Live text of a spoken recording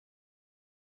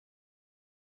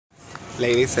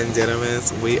Ladies and gentlemen,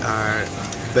 we are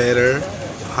better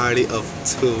party of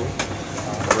two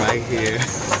right here.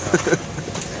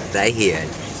 Right here.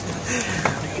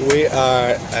 We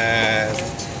are at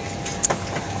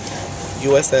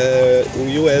US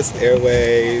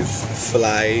Airways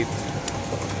flight.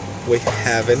 We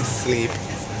haven't slept.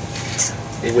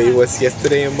 We was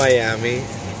yesterday in Miami.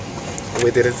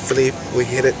 We didn't sleep. We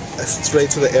hit it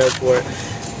straight to the airport.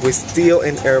 We're still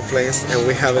in airplanes and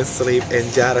we haven't slept,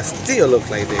 and Yara still look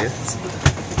like this.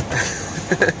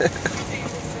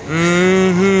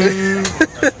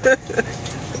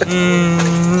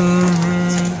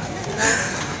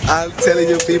 I'm telling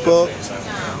you people,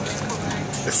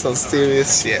 it's some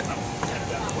serious shit.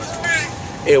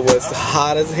 It was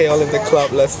hot as hell in the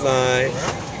club last night.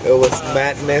 It was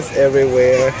madness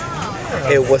everywhere.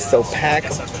 It was so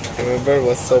packed. Remember, it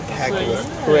was so packed. It was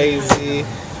crazy.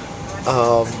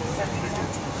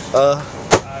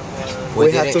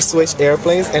 We had to switch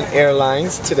airplanes and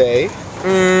airlines today.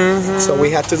 So we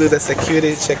had to do the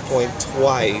security checkpoint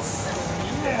twice.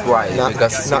 Right,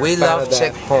 because we love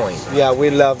checkpoint. Yeah, we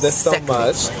love this so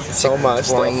much. So much.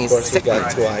 Of course, we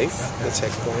got twice the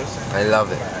checkpoint. I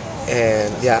love it.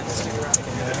 And yeah,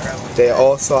 they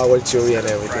all saw our jewelry and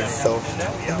everything. So,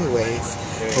 anyways,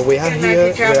 when we are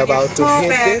here, we're about to hit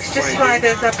this. Just fly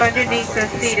those up underneath the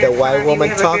seat. The white woman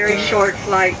talking. Very short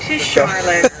flight to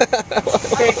Charlotte.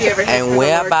 And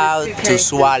we're about to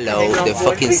swallow the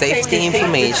fucking safety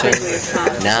information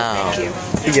now.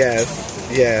 Yes,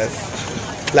 yes.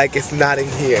 Like it's not in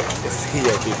here. It's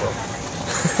here, people.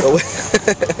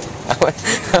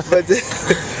 But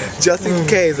just in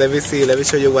case, let me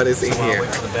show you what is in here.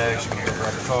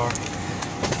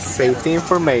 Safety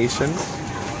information.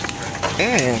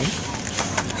 And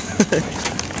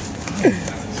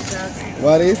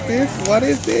what is this? What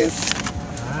is this?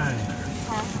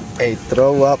 A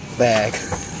throw up bag.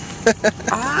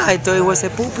 I thought it was a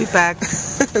poopy bag.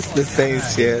 It's the same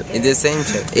shit. It's the same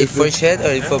shit. It's for shit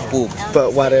or it's for poop?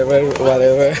 But whatever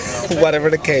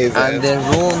the case and is. the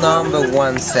rule number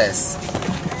 1 says,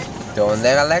 don't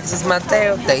let Alexis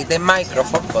Mateo take the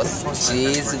microphone because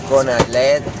she's gonna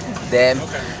let them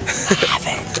have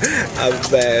it. I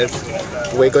bet.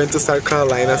 We're going to South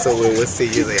Carolina, so we will see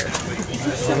you there.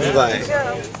 Bye.